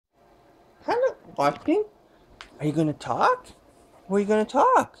Austin, are you gonna talk? What are you gonna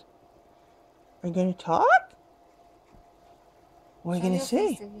talk? Are you gonna talk? What are you Show gonna your face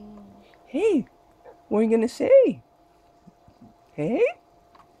say? to him. Hey, what are you gonna say? Hey?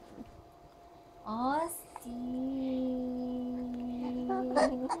 Austin.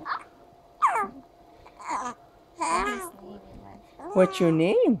 What is his name, Eli? What's your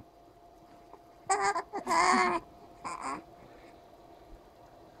name?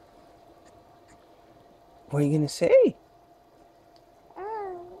 What are you gonna say?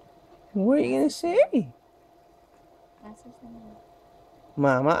 What are you gonna say? That's his name.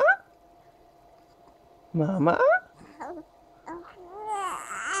 Mama? Mama?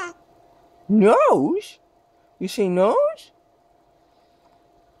 Nose? You say nose?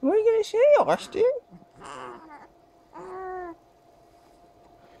 What are you gonna say, Austin?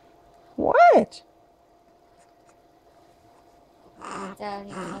 What? Daddy,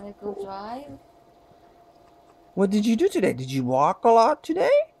 you wanna go drive? What did you do today? Did you walk a lot today?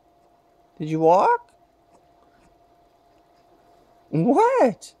 Did you walk?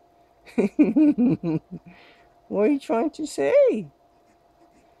 What? What are you trying to say?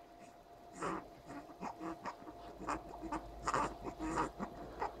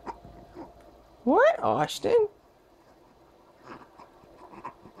 What, Austin?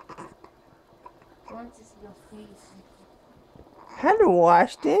 I want to see your face. Hello,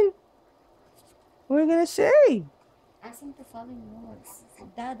 Austin. What are you gonna say? Ask him to follow yours.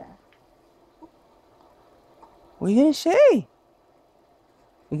 Dada. What are you gonna say?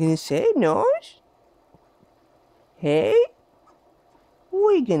 You gonna say nose? Hey?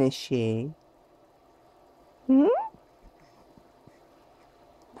 What are you gonna say? Hmm?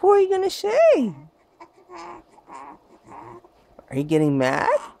 What are you gonna say? Are you getting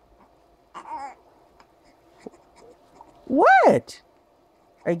mad? What?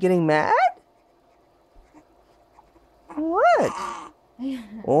 Are you getting mad? What?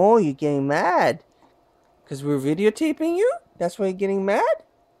 Oh, you're getting mad. Because we're videotaping you? That's why you're getting mad?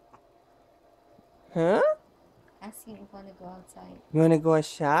 Huh? Ask him if you wanna go outside. You wanna go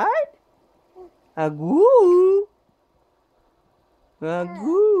outside? Agoo.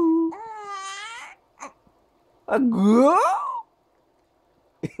 Agoo. Agoo.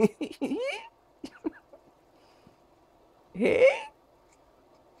 Hey?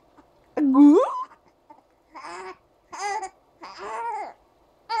 Agoo.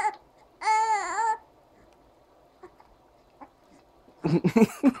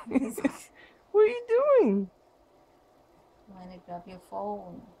 What are you doing? You wanna grab your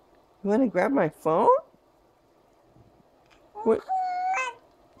phone? You wanna grab my phone? What?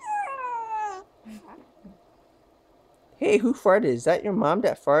 Hey, who farted? Is that your mom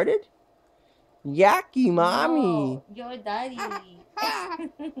that farted? Yucky, mommy. No, your daddy.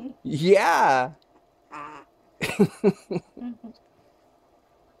 Yeah.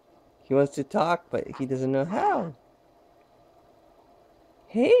 He wants to talk, but he doesn't know how.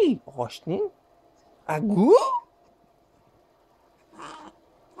 Hey, Austin. Agoo?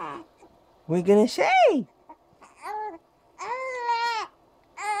 What are you gonna say?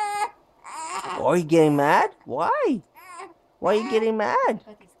 Oh, are you getting mad? Why? Why are you getting mad?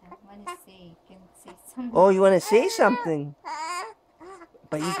 What is that? Wanna say? Can say something. Oh, you want to say something,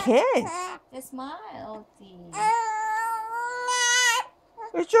 but you can't. Just smile, Oti.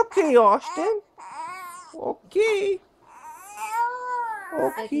 It's okay, Austin. Okay.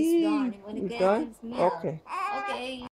 Like he's Okay. gone. You wanna You get done? his milk? Okay. Okay.